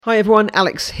Hi everyone,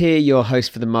 Alex here, your host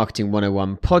for the Marketing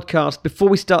 101 podcast. Before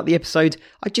we start the episode,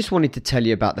 I just wanted to tell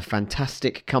you about the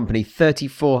fantastic company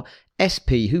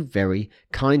 34SP who very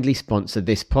kindly sponsor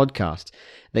this podcast.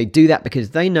 They do that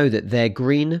because they know that their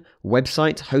green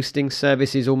website hosting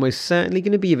service is almost certainly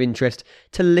going to be of interest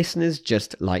to listeners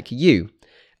just like you.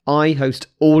 I host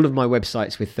all of my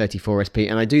websites with 34SP,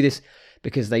 and I do this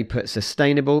because they put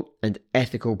sustainable and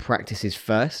ethical practices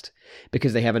first,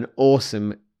 because they have an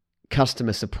awesome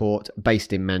customer support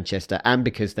based in Manchester, and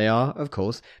because they are, of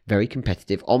course, very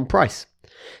competitive on price.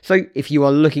 So if you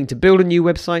are looking to build a new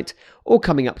website or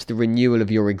coming up to the renewal of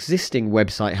your existing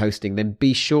website hosting, then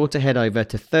be sure to head over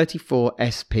to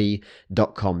 34sp.com.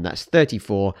 That's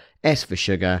 34, S for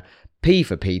sugar, P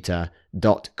for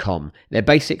Peter.com. Their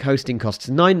basic hosting costs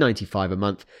 $9.95 a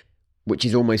month, which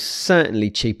is almost certainly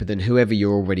cheaper than whoever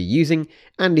you're already using.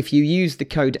 And if you use the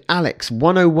code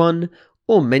ALEX101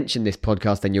 or mention this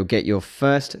podcast, then you'll get your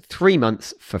first 3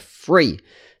 months for free.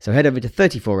 So head over to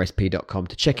 34sp.com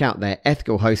to check out their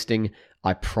ethical hosting.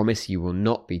 I promise you will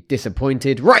not be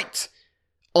disappointed. Right,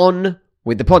 on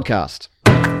with the podcast.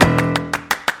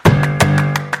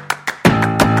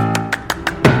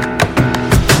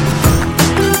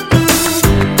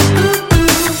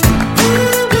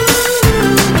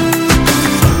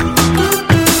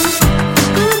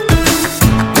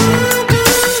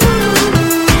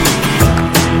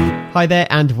 Hi there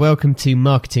and welcome to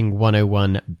Marketing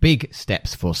 101 Big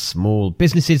Steps for Small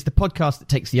Businesses, the podcast that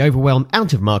takes the overwhelm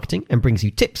out of marketing and brings you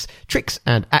tips, tricks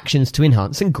and actions to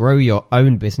enhance and grow your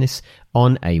own business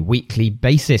on a weekly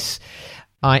basis.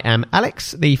 I am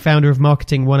Alex, the founder of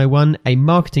Marketing 101, a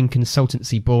marketing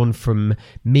consultancy born from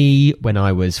me when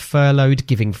I was furloughed,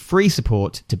 giving free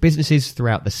support to businesses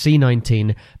throughout the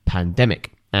C-19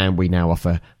 pandemic. And we now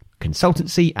offer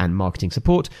consultancy and marketing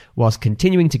support whilst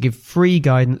continuing to give free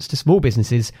guidance to small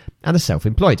businesses and the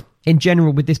self-employed. In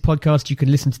general, with this podcast, you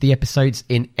can listen to the episodes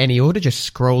in any order. Just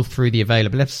scroll through the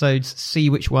available episodes,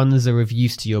 see which ones are of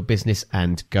use to your business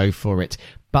and go for it.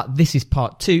 But this is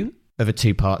part 2 of a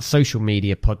 2-part social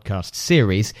media podcast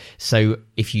series. So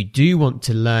if you do want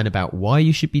to learn about why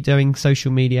you should be doing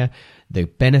social media, the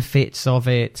benefits of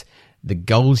it, the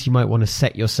goals you might want to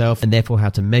set yourself, and therefore how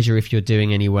to measure if you're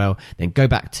doing any well, then go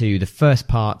back to the first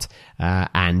part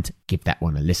and give that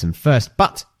one a listen first.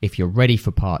 But if you're ready for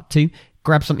part 2,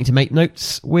 grab something to make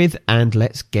notes with and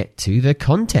let's get to the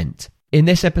content. In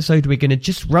this episode, we're going to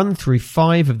just run through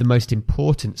 5 of the most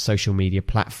important social media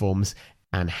platforms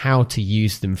and how to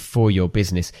use them for your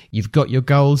business. You've got your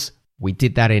goals. We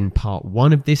did that in part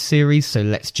 1 of this series, so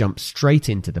let's jump straight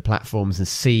into the platforms and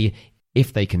see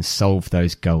if they can solve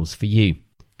those goals for you.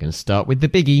 Going to start with the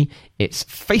biggie. It's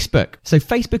Facebook. So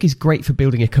Facebook is great for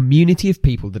building a community of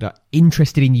people that are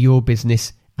interested in your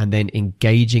business and then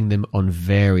engaging them on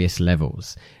various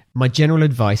levels. My general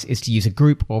advice is to use a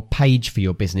group or page for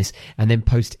your business and then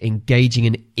post engaging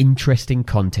and interesting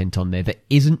content on there that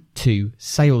isn't too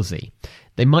salesy.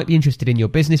 They might be interested in your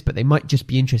business, but they might just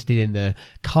be interested in the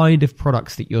kind of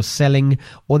products that you're selling,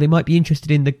 or they might be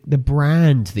interested in the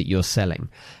brand that you're selling.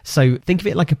 So think of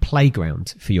it like a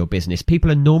playground for your business.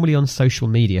 People are normally on social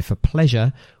media for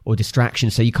pleasure or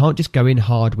distraction, so you can't just go in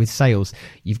hard with sales.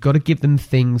 You've got to give them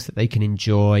things that they can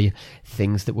enjoy,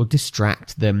 things that will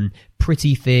distract them,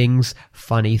 pretty things,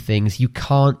 funny things. You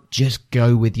can't just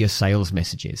go with your sales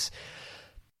messages.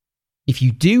 If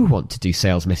you do want to do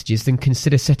sales messages, then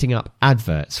consider setting up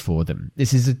adverts for them.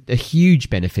 This is a huge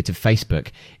benefit of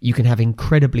Facebook. You can have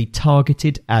incredibly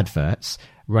targeted adverts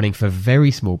running for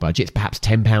very small budgets, perhaps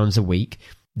 £10 a week,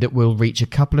 that will reach a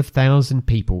couple of thousand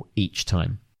people each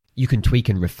time. You can tweak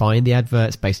and refine the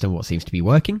adverts based on what seems to be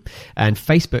working, and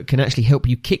Facebook can actually help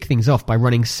you kick things off by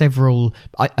running several,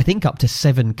 I think up to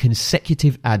 7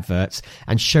 consecutive adverts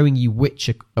and showing you which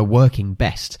are working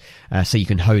best, so you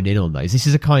can hone in on those. This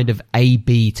is a kind of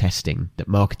A/B testing that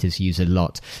marketers use a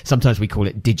lot. Sometimes we call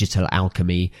it digital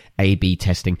alchemy, A/B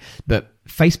testing, but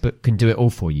Facebook can do it all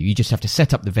for you. You just have to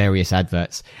set up the various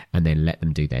adverts and then let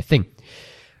them do their thing.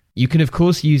 You can, of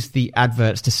course, use the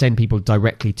adverts to send people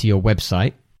directly to your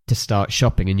website to start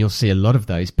shopping, and you'll see a lot of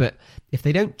those. But if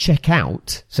they don't check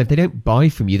out, so if they don't buy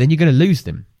from you, then you're going to lose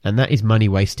them, and that is money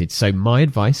wasted. So my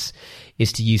advice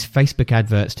is to use Facebook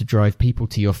adverts to drive people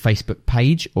to your Facebook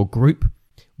page or group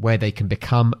where they can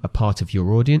become a part of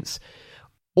your audience,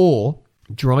 or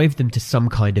drive them to some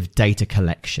kind of data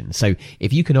collection. So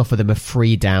if you can offer them a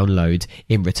free download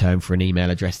in return for an email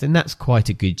address, then that's quite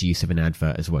a good use of an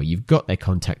advert as well. You've got their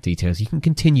contact details. You can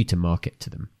continue to market to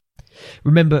them.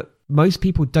 Remember, most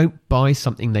people don't buy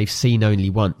something they've seen only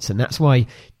once. And that's why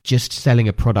just selling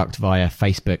a product via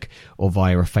Facebook or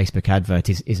via a Facebook advert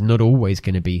is not always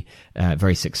going to be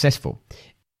very successful.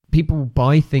 People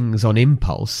buy things on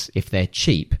impulse if they're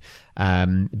cheap,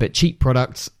 but cheap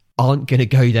products aren't going to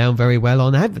go down very well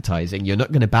on advertising. You're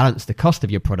not going to balance the cost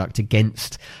of your product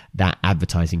against that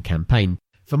advertising campaign.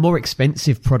 For more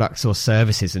expensive products or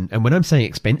services, and when I'm saying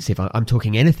expensive, I'm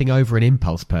talking anything over an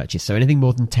impulse purchase, so anything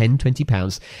more than £10,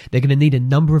 £20, they're going to need a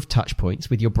number of touch points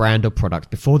with your brand or product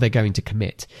before they're going to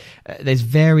commit. There's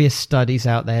various studies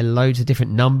out there, loads of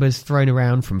different numbers thrown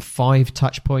around, from 5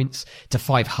 touch points to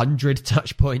 500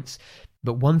 touch points.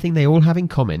 But one thing they all have in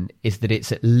common is that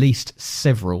it's at least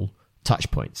several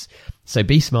touch points. So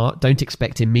be smart. Don't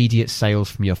expect immediate sales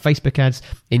from your Facebook ads.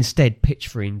 Instead, pitch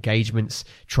for engagements.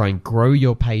 Try and grow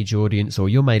your page audience or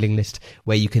your mailing list,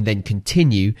 where you can then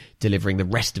continue delivering the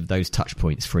rest of those touch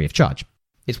points free of charge.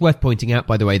 It's worth pointing out,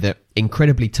 by the way, that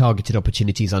incredibly targeted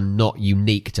opportunities are not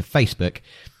unique to Facebook.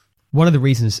 One of the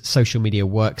reasons social media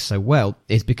works so well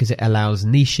is because it allows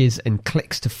niches and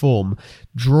cliques to form,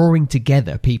 drawing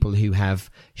together people who have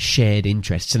shared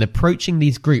interests, and approaching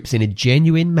these groups in a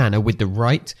genuine manner with the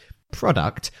right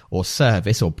product or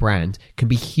service or brand can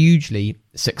be hugely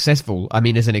successful. I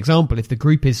mean, as an example, if the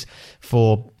group is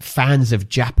for fans of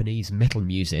Japanese metal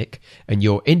music and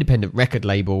your independent record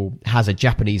label has a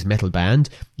Japanese metal band,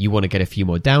 you want to get a few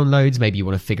more downloads, maybe you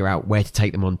want to figure out where to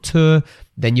take them on tour,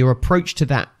 then your approach to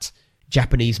that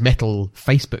Japanese metal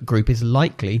Facebook group is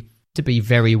likely to be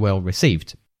very well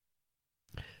received.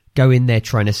 Go in there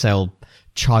trying to sell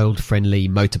child-friendly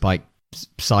motorbike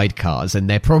sidecars and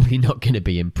they're probably not going to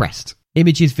be impressed.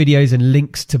 Images, videos and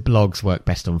links to blogs work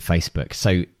best on Facebook.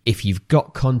 So if you've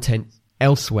got content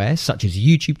elsewhere, such as a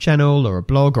YouTube channel or a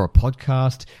blog or a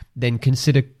podcast, then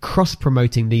consider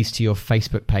cross-promoting these to your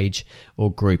Facebook page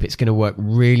or group. It's going to work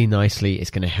really nicely.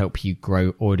 It's going to help you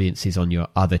grow audiences on your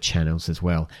other channels as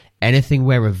well. Anything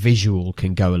where a visual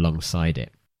can go alongside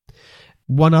it.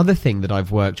 One other thing that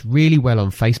I've worked really well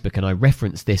on Facebook, and I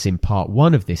referenced this in part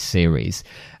 1 of this series,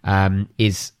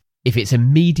 is if it's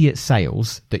immediate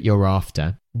sales that you're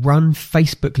after, run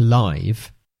Facebook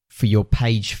Live for your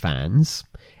page fans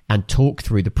and talk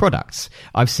through the products.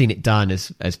 I've seen it done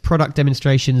as product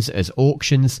demonstrations, as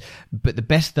auctions, but the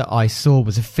best that I saw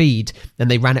was a feed, and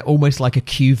they ran it almost like a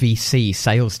QVC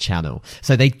sales channel.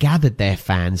 So they gathered their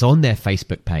fans on their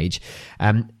Facebook page,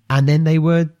 and then they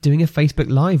were doing a Facebook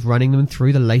Live, running them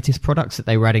through the latest products that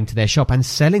they were adding to their shop and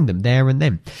selling them there and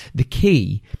then. The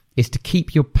key is to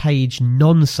keep your page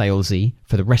non-salesy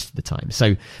for the rest of the time.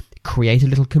 So create a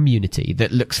little community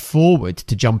that looks forward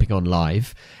to jumping on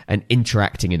live and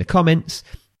interacting in the comments,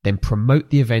 then promote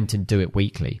the event and do it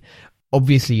weekly.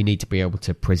 Obviously, you need to be able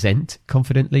to present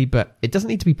confidently, but it doesn't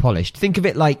need to be polished. Think of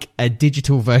it like a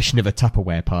digital version of a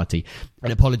Tupperware party.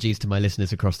 And apologies to my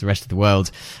listeners across the rest of the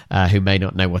world who may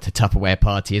not know what a Tupperware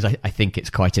party is. I think it's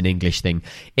quite an English thing.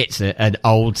 It's an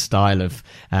old style of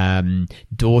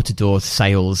door-to-door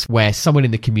sales where someone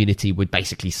in the community would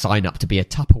basically sign up to be a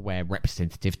Tupperware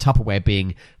representative, Tupperware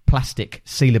being plastic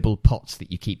sealable pots that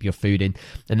you keep your food in,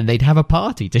 and then they'd have a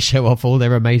party to show off all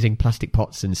their amazing plastic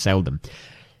pots and sell them.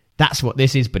 That's what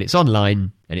this is, but it's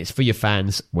online and it's for your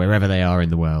fans wherever they are in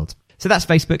the world. So that's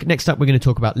Facebook. Next up, we're going to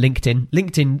talk about LinkedIn.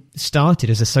 LinkedIn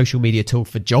started as a social media tool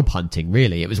for job hunting,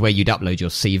 really. It was where you'd upload your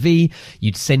CV,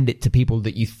 you'd send it to people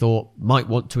that you thought might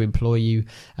want to employ you,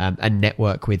 and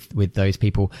network with those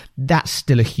people. That's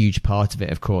still a huge part of it,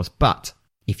 of course. But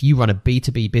if you run a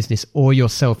B2B business or you're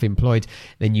self-employed,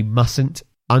 then you mustn't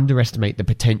underestimate the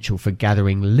potential for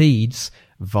gathering leads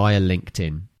via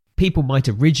LinkedIn. People might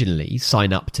originally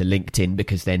sign up to LinkedIn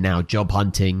because they're now job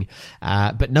hunting,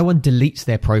 but no one deletes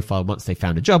their profile once they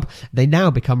found a job. They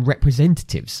now become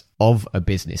representatives of a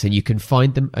business, and you can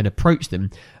find them and approach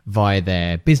them via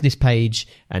their business page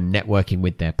and networking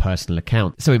with their personal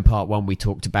account. So in part 1, we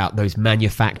talked about those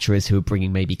manufacturers who are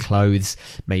bringing maybe clothes,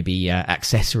 maybe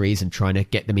accessories, and trying to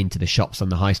get them into the shops on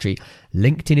the high street.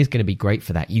 LinkedIn is going to be great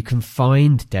for that. You can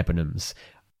find Debenhams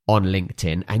on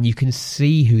LinkedIn and you can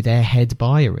see who their head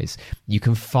buyer is. You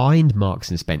can find Marks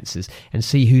and Spencer's and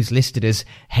see who's listed as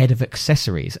head of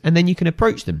accessories, and then you can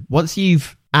approach them. Once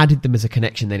you've added them as a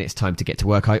connection, then it's time to get to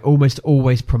work. I almost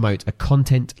always promote a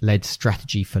content-led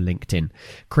strategy for LinkedIn,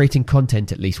 creating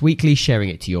content at least weekly, sharing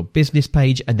it to your business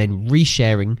page, and then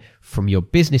resharing from your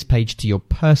business page to your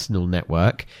personal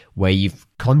network where you've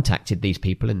contacted these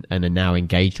people and are now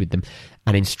engaged with them,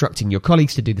 and instructing your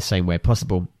colleagues to do the same where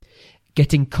possible.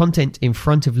 Getting content in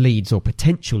front of leads or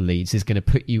potential leads is going to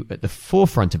put you at the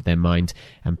forefront of their mind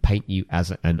and paint you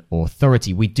as an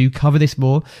authority. We do cover this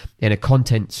more in a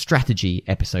content strategy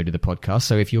episode of the podcast.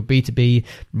 So if you're B2B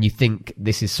and you think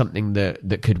this is something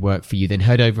that could work for you, then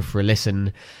head over for a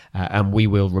listen and we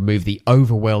will remove the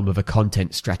overwhelm of a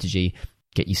content strategy,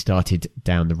 get you started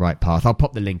down the right path. I'll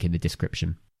pop the link in the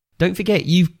description. Don't forget,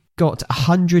 you've got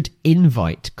 100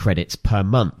 invite credits per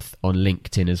month on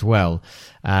LinkedIn as well.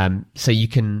 So you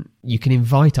can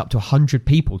invite up to 100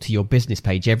 people to your business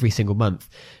page every single month.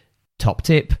 Top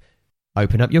tip: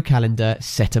 open up your calendar,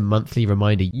 set a monthly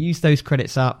reminder, use those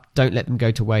credits up, don't let them go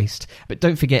to waste. But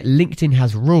don't forget, LinkedIn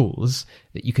has rules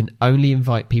that you can only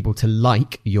invite people to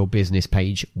like your business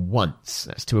page once.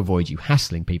 That's to avoid you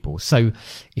hassling people. So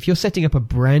if you're setting up a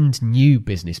brand new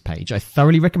business page, I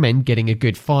thoroughly recommend getting a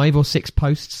good 5 or 6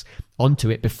 posts onto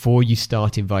it before you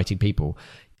start inviting people.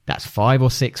 That's 5 or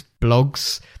 6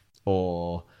 blogs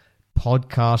or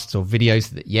podcasts or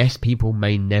videos that, yes, people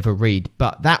may never read,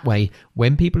 but that way,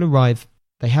 when people arrive,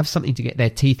 they have something to get their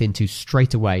teeth into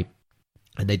straight away,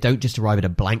 and they don't just arrive at a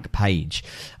blank page.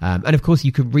 And of course,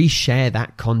 you can reshare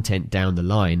that content down the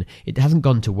line. It hasn't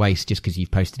gone to waste just because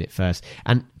you've posted it first.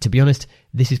 And to be honest,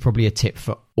 this is probably a tip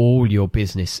for all your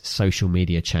business social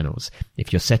media channels.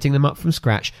 If you're setting them up from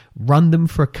scratch, run them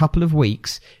for a couple of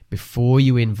weeks before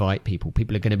you invite people.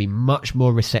 People are going to be much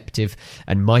more receptive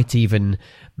and might even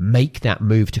make that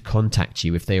move to contact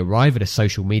you if they arrive at a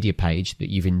social media page that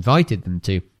you've invited them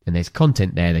to and there's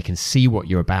content there. They can see what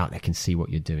you're about. They can see what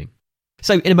you're doing.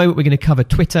 So in a moment, we're going to cover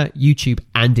Twitter, YouTube,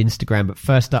 and Instagram. But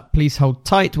first up, please hold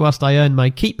tight whilst I earn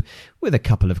my keep with a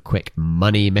couple of quick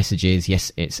money messages.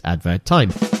 Yes, it's advert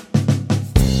time.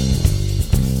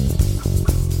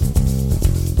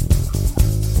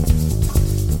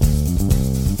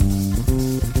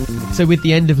 So with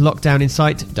the end of lockdown in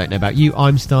sight, don't know about you,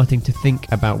 I'm starting to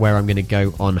think about where I'm going to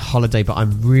go on holiday, but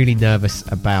I'm really nervous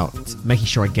about making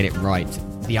sure I get it right.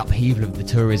 The upheaval of the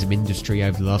tourism industry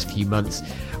over the last few months,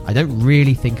 I don't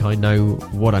really think I know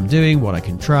what I'm doing, what I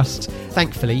can trust.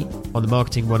 Thankfully, on the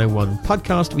Marketing 101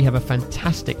 podcast, we have a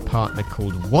fantastic partner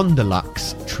called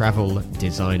Wanderlux Travel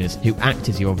Designers, who act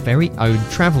as your very own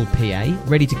travel PA,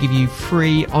 ready to give you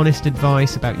free, honest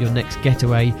advice about your next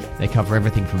getaway. They cover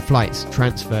everything from flights,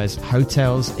 transfers,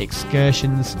 hotels,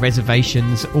 excursions,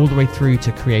 reservations, all the way through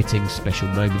to creating special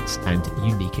moments and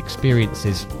unique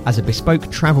experiences. As a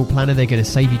bespoke travel planner, they're going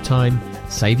to save you time,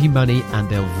 save you money, and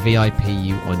they'll VIP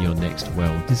you on your next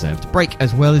well-deserved break,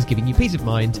 as well as giving you peace of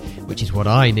mind, which is what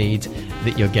I need,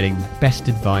 that you're getting best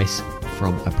advice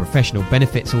from a professional.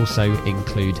 Benefits also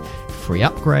include free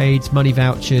upgrades, money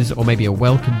vouchers, or maybe a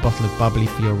welcome bottle of bubbly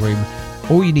for your room.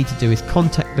 All you need to do is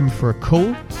contact them for a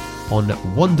call on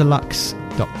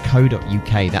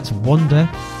wanderlux.co.uk. That's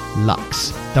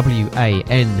Wanderlux,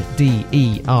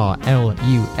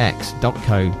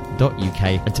 WANDERLUX.co.uk.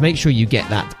 And to make sure you get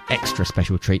that extra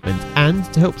special treatment and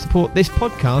to help support this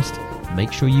podcast,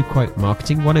 make sure you quote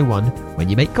Marketing 101 when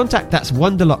you make contact. That's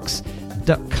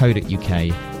wanderlux.co.uk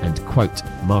and quote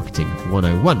Marketing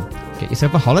 101. Get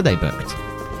yourself a holiday booked.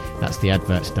 That's the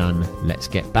adverts done. Let's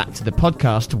get back to the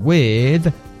podcast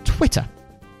with Twitter.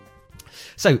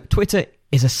 So Twitter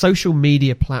is a social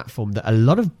media platform that a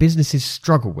lot of businesses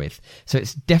struggle with. So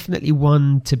it's definitely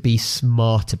one to be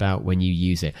smart about when you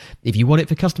use it. If you want it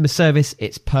for customer service,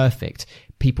 it's perfect.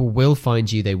 People will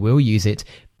find you, they will use it,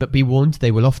 but be warned,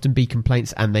 they will often be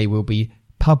complaints, and they will be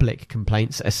public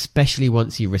complaints, especially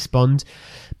once you respond.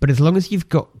 But as long as you've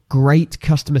got great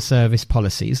customer service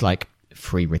policies like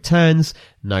free returns,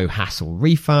 no hassle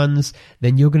refunds,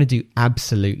 then you're going to do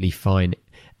absolutely fine.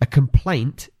 A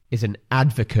complaint is an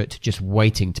advocate just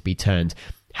waiting to be turned.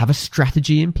 Have a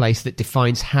strategy in place that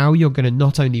defines how you're going to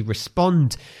not only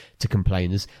respond to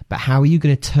complainers, but how are you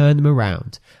going to turn them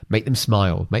around, make them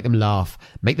smile, make them laugh,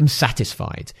 make them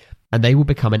satisfied, and they will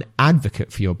become an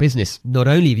advocate for your business. Not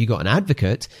only have you got an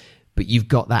advocate, but you've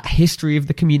got that history of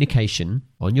the communication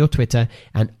on your Twitter,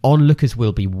 and onlookers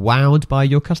will be wowed by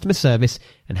your customer service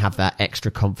and have that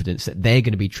extra confidence that they're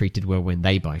going to be treated well when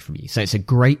they buy from you. So it's a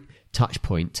great touch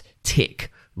point,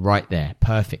 tick right there.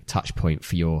 Perfect touch point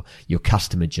for your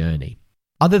customer journey.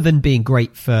 Other than being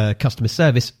great for customer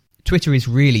service, Twitter is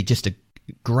really just a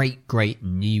great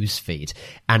news feed,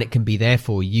 and it can be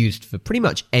therefore used for pretty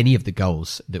much any of the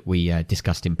goals that we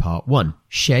discussed in part 1.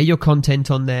 Share your content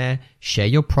on there, share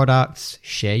your products,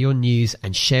 share your news,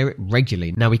 and share it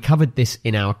regularly. Now, we covered this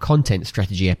in our content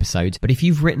strategy episode, but if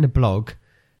you've written a blog,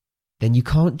 then you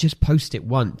can't just post it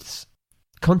once.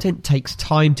 Content takes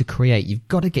time to create. You've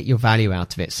got to get your value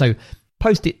out of it. So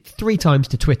post it 3 times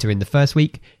to Twitter in the first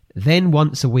week then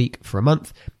once a week for a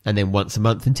month, and then once a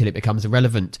month until it becomes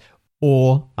irrelevant,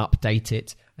 or update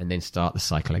it and then start the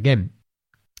cycle again.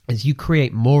 As you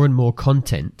create more and more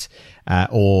content,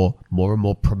 or more and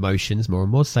more promotions, more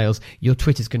and more sales, your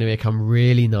Twitter's going to become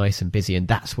really nice and busy, and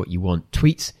that's what you want.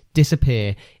 Tweets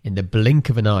disappear in the blink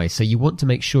of an eye, so you want to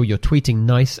make sure you're tweeting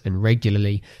nice and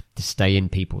regularly to stay in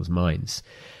people's minds.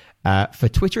 For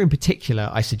Twitter in particular,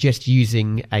 I suggest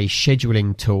using a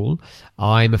scheduling tool.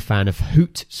 I'm a fan of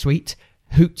Hootsuite.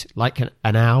 Hoot like an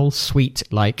owl, suite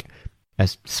like a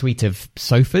suite of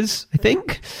sofas, I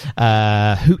think.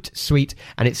 Hootsuite,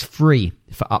 and it's free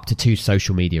for up to 2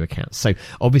 social media accounts. So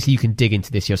obviously you can dig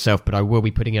into this yourself, but I will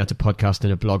be putting out a podcast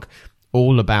and a blog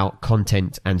all about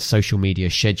content and social media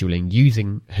scheduling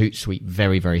using Hootsuite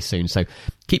very, very soon. So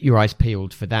keep your eyes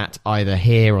peeled for that, either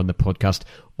here on the podcast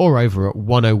or over at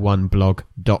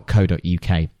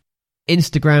 101blog.co.uk.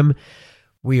 Instagram.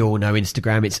 We all know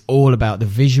Instagram. It's all about the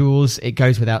visuals. It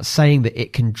goes without saying that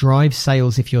it can drive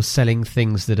sales if you're selling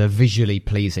things that are visually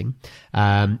pleasing.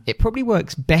 It probably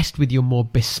works best with your more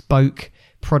bespoke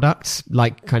products,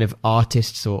 like kind of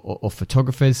artists or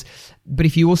photographers. But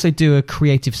if you also do a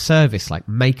creative service like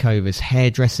makeovers,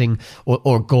 hairdressing,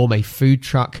 or a gourmet food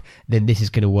truck, then this is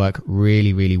going to work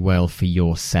really, really well for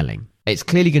your selling. It's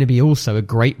clearly going to be also a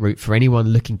great route for anyone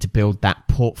looking to build that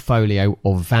portfolio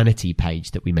or vanity page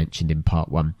that we mentioned in part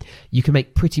 1. You can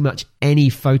make pretty much any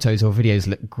photos or videos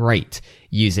look great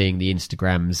using the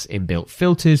Instagram's inbuilt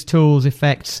filters, tools,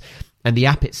 effects, and the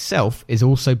app itself is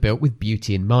also built with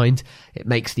beauty in mind. It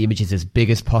makes the images as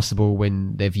big as possible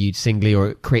when they're viewed singly, or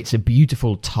it creates a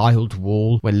beautiful tiled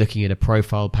wall when looking at a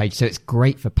profile page. So it's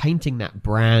great for painting that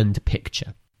brand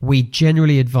picture. We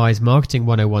generally advise Marketing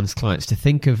 101's clients to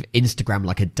think of Instagram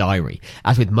like a diary.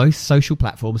 As with most social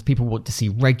platforms, people want to see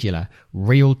regular,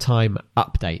 real-time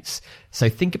updates. So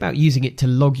think about using it to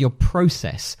log your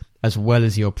process as well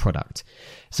as your product.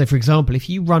 So for example, if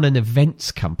you run an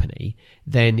events company,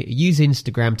 then use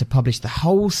Instagram to publish the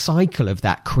whole cycle of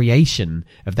that creation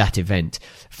of that event,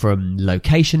 from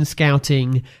location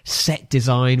scouting, set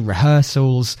design,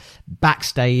 rehearsals,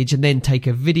 backstage, and then take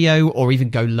a video or even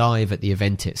go live at the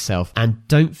event itself. And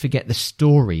don't forget the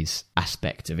stories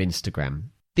aspect of Instagram.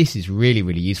 This is really,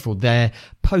 really useful. They're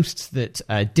posts that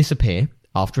disappear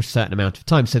after a certain amount of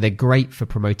time. So they're great for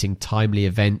promoting timely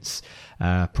events,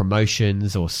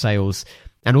 promotions or sales,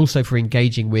 and also for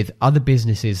engaging with other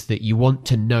businesses that you want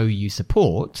to know you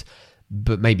support,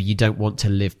 but maybe you don't want to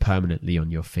live permanently on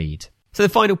your feed. So the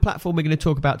final platform we're going to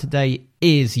talk about today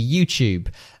is YouTube.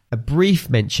 A brief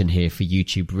mention here for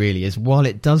YouTube really is, while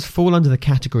it does fall under the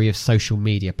category of social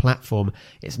media platform,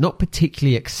 it's not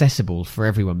particularly accessible for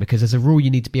everyone, because as a rule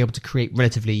you need to be able to create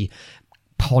relatively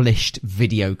polished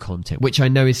video content, which I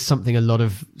know is something a lot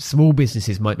of small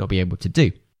businesses might not be able to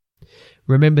do.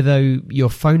 Remember though, your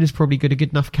phone has probably got a good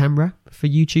enough camera for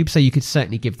YouTube, so you could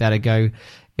certainly give that a go.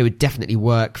 It would definitely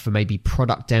work for maybe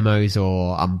product demos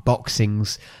or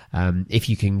unboxings. If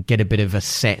you can get a bit of a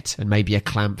set and maybe a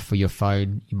clamp for your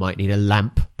phone, you might need a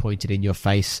lamp pointed in your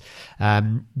face.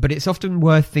 But it's often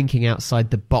worth thinking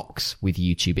outside the box with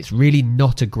YouTube. It's really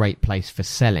not a great place for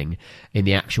selling in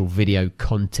the actual video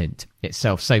content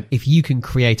itself. So if you can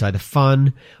create either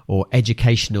fun or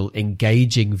educational,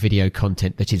 engaging video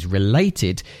content that is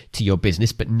related to your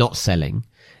business but not selling,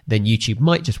 then YouTube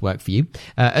might just work for you.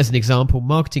 As an example,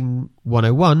 Marketing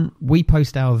 101, we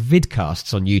post our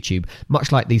vidcasts on YouTube.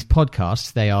 Much like these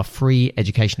podcasts, they are free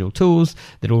educational tools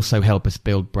that also help us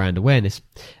build brand awareness.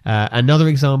 Another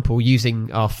example,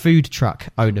 using our food truck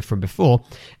owner from before,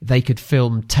 they could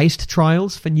film taste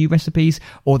trials for new recipes,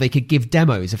 or they could give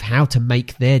demos of how to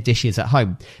make their dishes at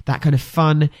home. That kind of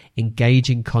fun,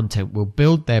 engaging content will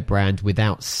build their brand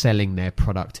without selling their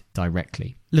product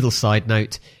directly. Little side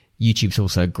note, YouTube's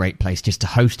also a great place just to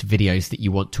host videos that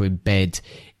you want to embed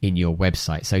in your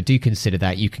website. So do consider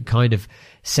that. You can kind of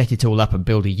set it all up and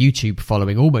build a YouTube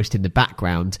following almost in the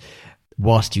background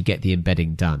whilst you get the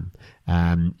embedding done.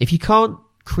 If you can't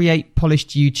create polished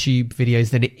YouTube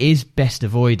videos, then it is best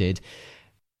avoided.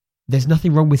 There's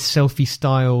nothing wrong with selfie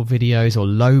style videos or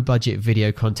low budget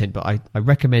video content, but I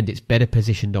recommend it's better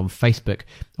positioned on Facebook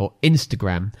or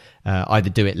Instagram. Either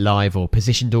do it live or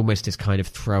positioned almost as kind of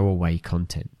throwaway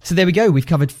content. So there we go. We've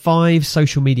covered 5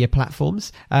 social media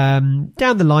platforms. Down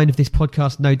the line of this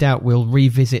podcast, no doubt we'll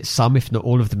revisit some, if not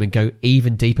all of them, and go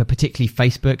even deeper, particularly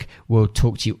Facebook. We'll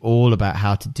talk to you all about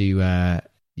how to do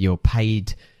your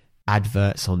paid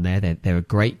adverts on there. They're a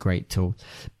great tool.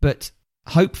 But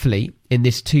hopefully, in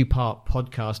this 2-part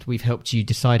podcast, we've helped you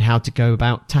decide how to go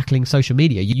about tackling social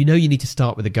media. You know you need to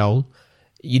start with a goal.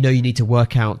 You know you need to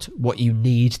work out what you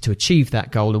need to achieve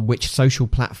that goal and which social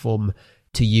platform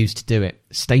to use to do it.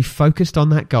 Stay focused on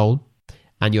that goal,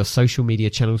 and your social media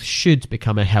channels should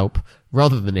become a help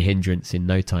rather than a hindrance in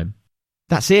no time.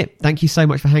 That's it. Thank you so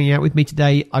much for hanging out with me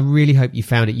today. I really hope you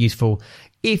found it useful.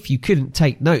 If you couldn't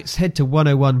take notes, head to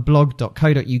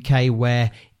 101blog.co.uk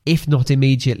where, if not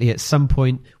immediately, at some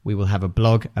point, we will have a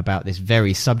blog about this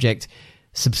very subject.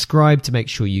 Subscribe to make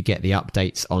sure you get the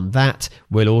updates on that.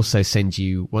 We'll also send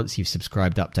you, once you've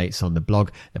subscribed, updates on the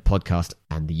blog, the podcast,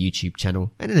 and the YouTube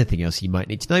channel, and anything else you might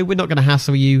need to know. We're not going to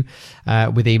hassle you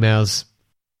with emails.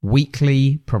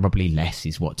 Weekly, probably less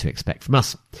is what to expect from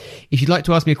us. If you'd like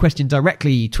to ask me a question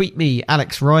directly, tweet me,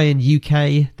 Alex Ryan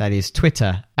UK. That is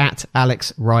Twitter at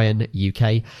Alex Ryan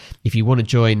UK. If you want to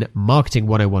join Marketing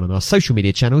 101 on our social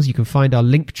media channels, you can find our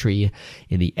link tree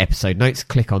in the episode notes.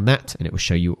 Click on that and it will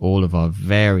show you all of our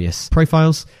various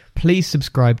profiles. Please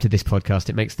subscribe to this podcast.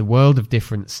 It makes the world of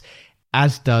difference,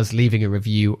 as does leaving a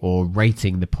review or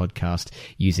rating the podcast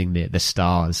using the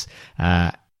stars.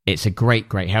 It's a great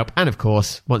help. And of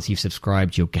course, once you've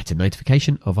subscribed, you'll get a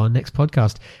notification of our next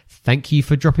podcast. Thank you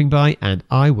for dropping by, and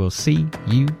I will see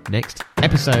you next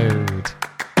episode.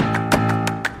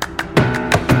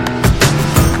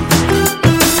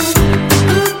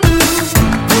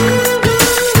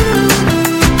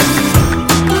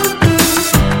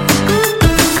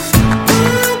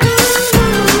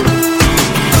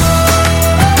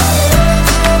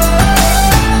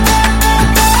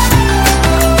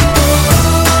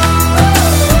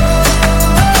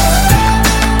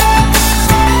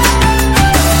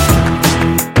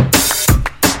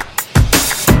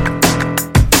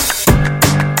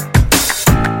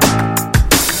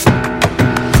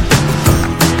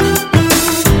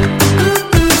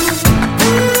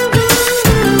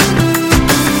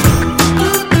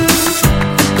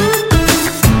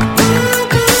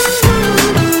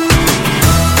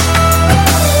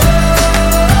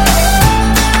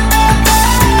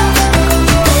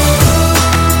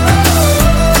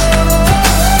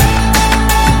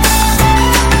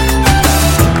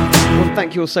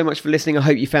 Thank you all so much for listening. I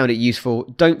hope you found it useful.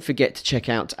 Don't forget to check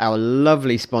out our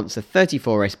lovely sponsor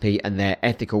 34SP and their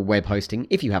ethical web hosting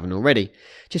if you haven't already.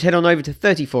 Just head on over to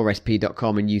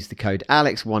 34sp.com and use the code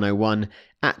ALEX101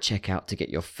 at checkout to get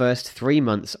your first 3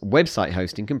 months website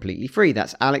hosting completely free.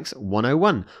 That's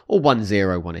ALEX101 or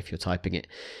 101 if you're typing it.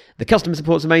 The customer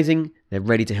support's amazing. They're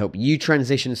ready to help you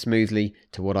transition smoothly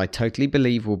to what I totally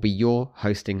believe will be your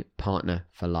hosting partner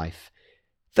for life.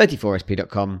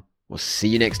 34sp.com. We'll see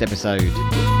you next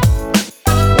episode.